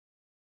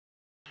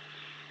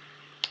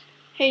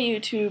Hey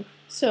YouTube,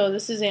 so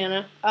this is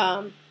Anna.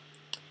 I'm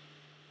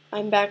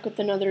back with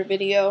another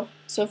video.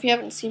 So if you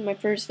haven't seen my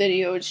first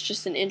video, it's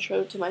just an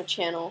intro to my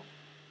channel,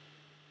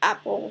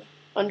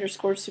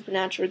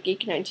 Apple_Supernatural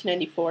Geek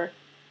 1994.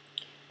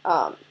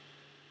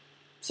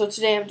 So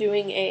today I'm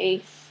doing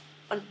a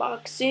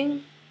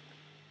unboxing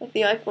of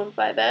the iPhone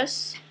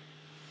 5S,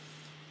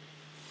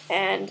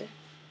 and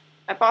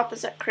I bought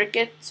this at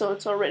Cricket, so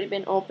it's already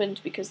been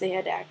opened because they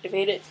had to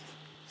activate it.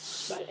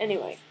 But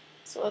anyway,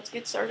 so let's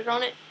get started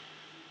on it.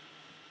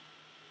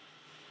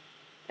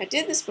 I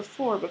did this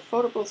before, but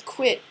PhotoBooth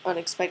quit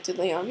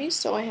unexpectedly on me,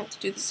 so I have to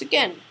do this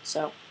again.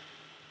 So,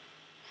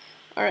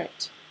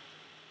 alright,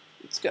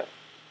 let's go.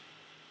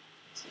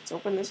 So let's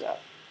open this up.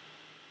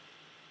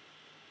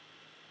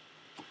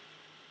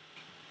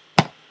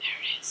 There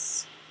it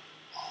is.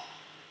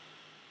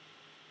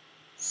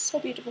 So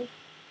beautiful.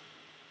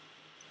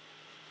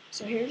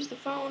 So here's the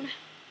phone.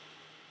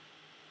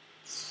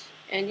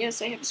 And yes,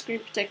 I have a screen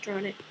protector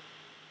on it.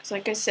 Because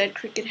like I said,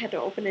 Cricket had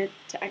to open it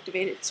to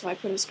activate it, so I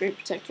put a screen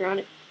protector on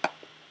it.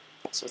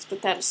 So let's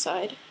put that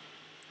aside.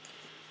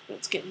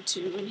 Let's get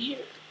into in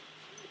here.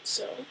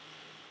 So,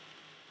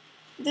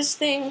 this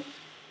thing,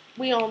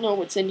 we all know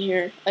what's in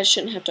here. I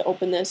shouldn't have to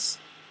open this.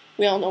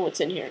 We all know what's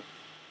in here.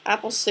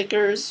 Apple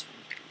stickers,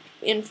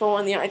 info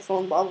on the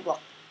iPhone, blah blah blah.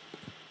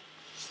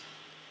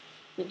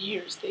 Then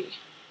here's the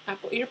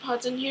Apple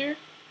EarPods in here.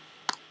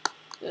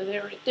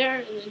 They're right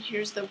there. And then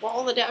here's the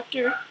wall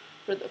adapter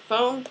for the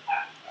phone.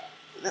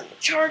 And then the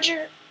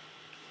charger.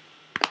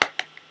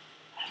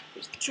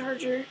 Here's the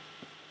charger.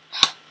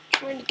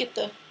 Trying to get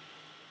the...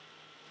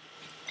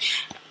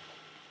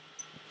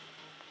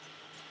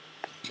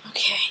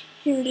 Okay,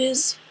 here it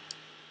is.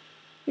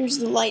 Here's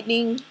the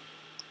lightning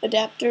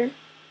adapter.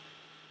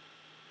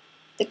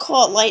 They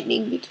call it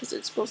lightning because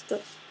it's supposed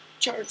to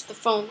charge the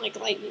phone like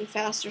lightning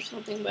fast or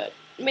something, but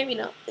maybe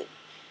not.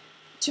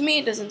 To me,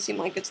 it doesn't seem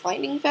like it's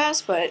lightning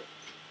fast, but it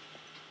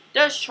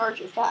does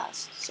charge it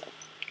fast. So,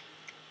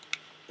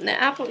 and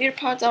the Apple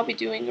EarPods, I'll be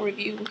doing a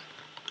review.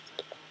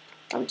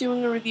 I'm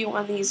doing a review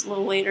on these a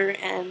little later,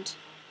 and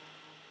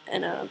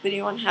a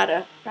video on how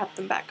to wrap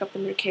them back up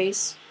in their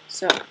case.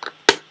 So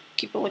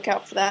keep a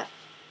lookout for that.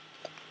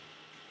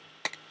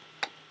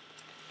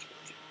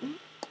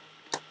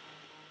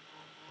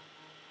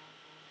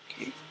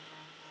 Okay.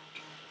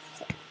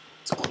 So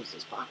let's close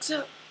this box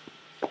up.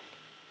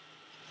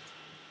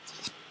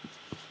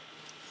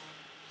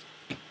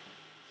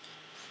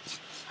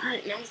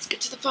 Alright, now let's get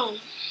to the phone.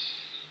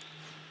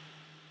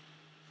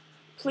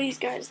 Please,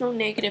 guys, no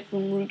negative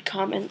and rude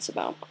comments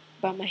about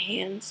my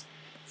hands.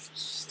 It's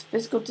just a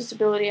physical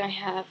disability I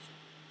have.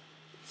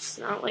 It's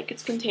not like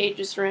it's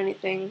contagious or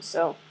anything,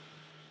 so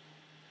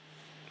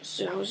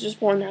I was just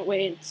born that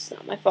way. It's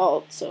not my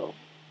fault, so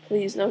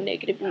please, no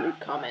negative and rude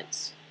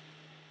comments.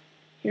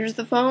 Here's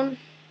the phone.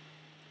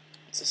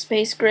 It's a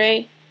space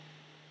gray.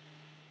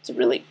 It's a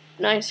really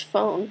nice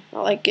phone.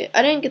 I like it.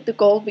 I didn't get the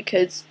gold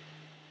because,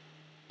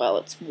 well,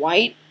 it's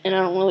white, and I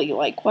don't really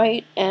like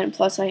white, and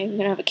plus I'm going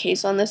to have a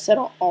case on this set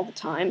all the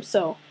time,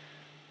 so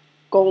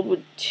gold you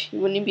wouldn't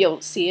even be able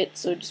to see it,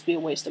 so it'd just be a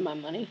waste of my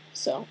money.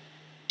 So,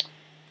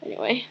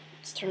 anyway,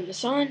 let's turn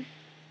this on.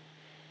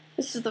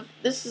 This is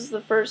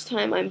the first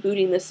time I'm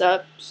booting this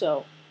up,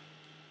 so,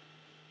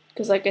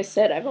 because like I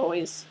said, I've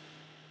always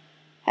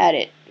had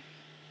it.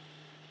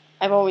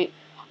 I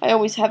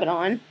always have it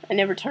on. I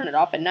never turn it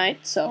off at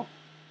night, so.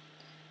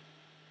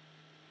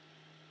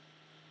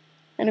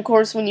 And of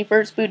course, when you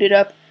first boot it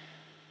up,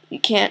 you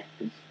can't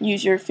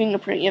use your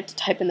fingerprint. You have to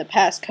type in the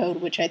passcode,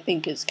 which I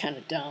think is kind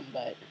of dumb,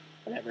 but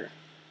whatever.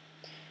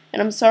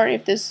 And I'm sorry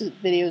if this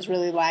video is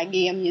really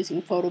laggy. I'm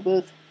using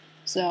PhotoBooth,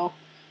 so.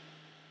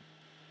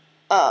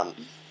 Well,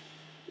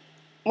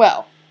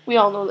 we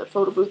all know that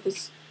PhotoBooth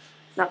is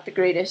not the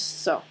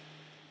greatest, so.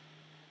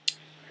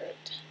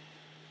 Alright.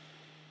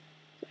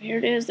 So here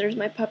it is. There's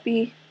my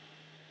puppy.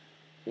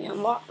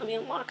 Let me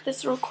unlock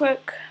this real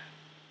quick.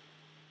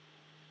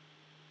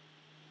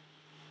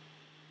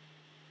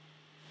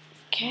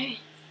 Okay,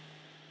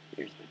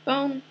 here's my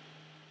phone.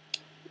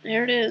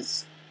 There it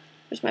is.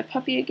 There's my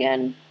puppy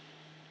again.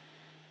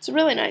 It's a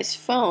really nice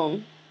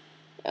phone.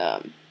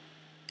 Oh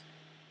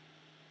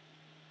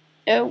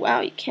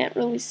wow, you can't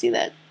really see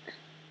that.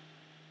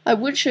 I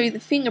would show you the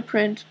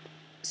fingerprint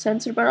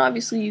sensor, but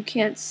obviously you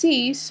can't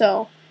see,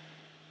 so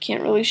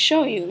can't really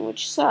show you,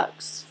 which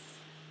sucks.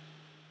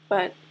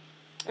 But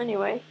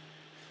anyway,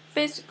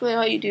 basically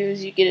all you do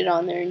is you get it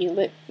on there and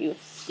you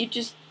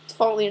just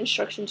follow the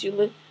instructions.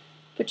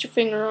 Put your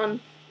finger on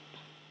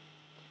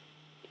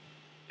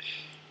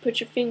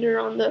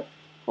the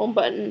home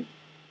button.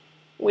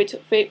 Wait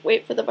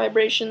for the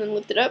vibration, then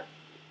lift it up.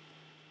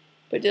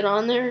 Put it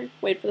on there.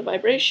 Wait for the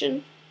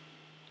vibration,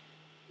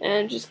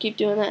 and just keep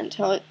doing that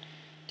until it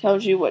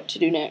tells you what to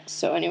do next.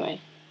 So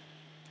anyway,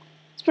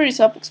 it's pretty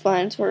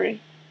self-explanatory.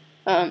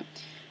 But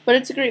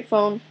it's a great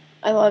phone.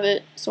 I love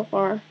it so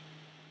far.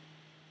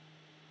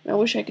 I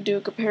wish I could do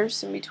a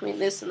comparison between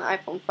this and the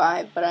iPhone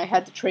 5, but I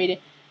had to trade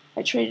it.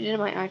 I traded in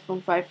my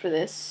iPhone 5 for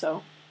this,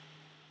 so.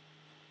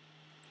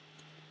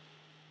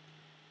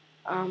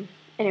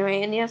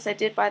 Anyway, and yes, I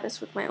did buy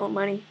this with my own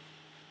money.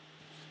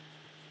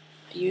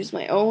 I used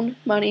my own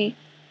money.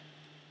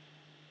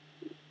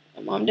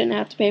 My mom didn't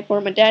have to pay for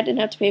it. My dad didn't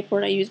have to pay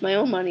for it. I used my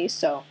own money,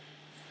 so.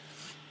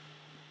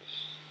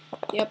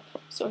 Yep,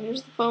 so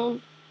here's the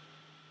phone.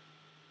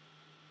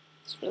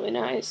 It's really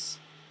nice.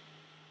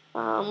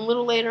 A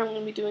little later, I'm going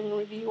to be doing a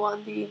review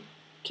on the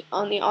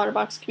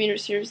OtterBox commuter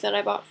series that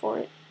I bought for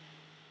it.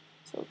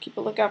 So keep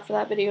a lookout for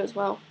that video as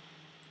well.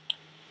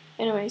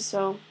 Anyway,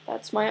 so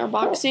that's my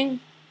unboxing.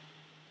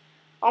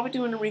 I'll be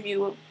doing a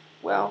review of,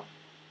 well,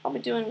 I'll be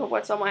doing a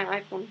what's on my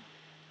iPhone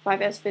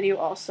 5S video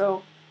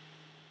also.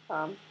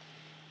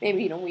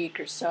 Maybe in a week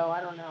or so,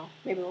 I don't know.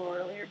 Maybe a little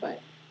earlier,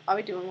 but I'll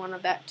be doing one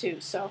of that too.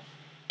 So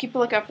keep a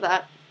lookout for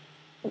that.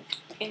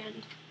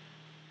 And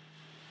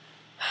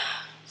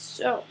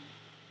so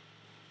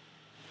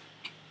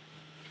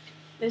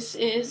this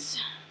is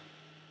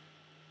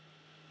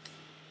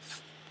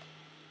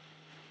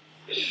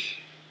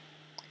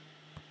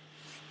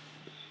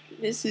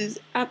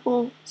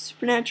Apple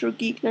Supernatural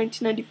Geek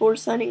 1994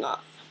 signing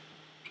off.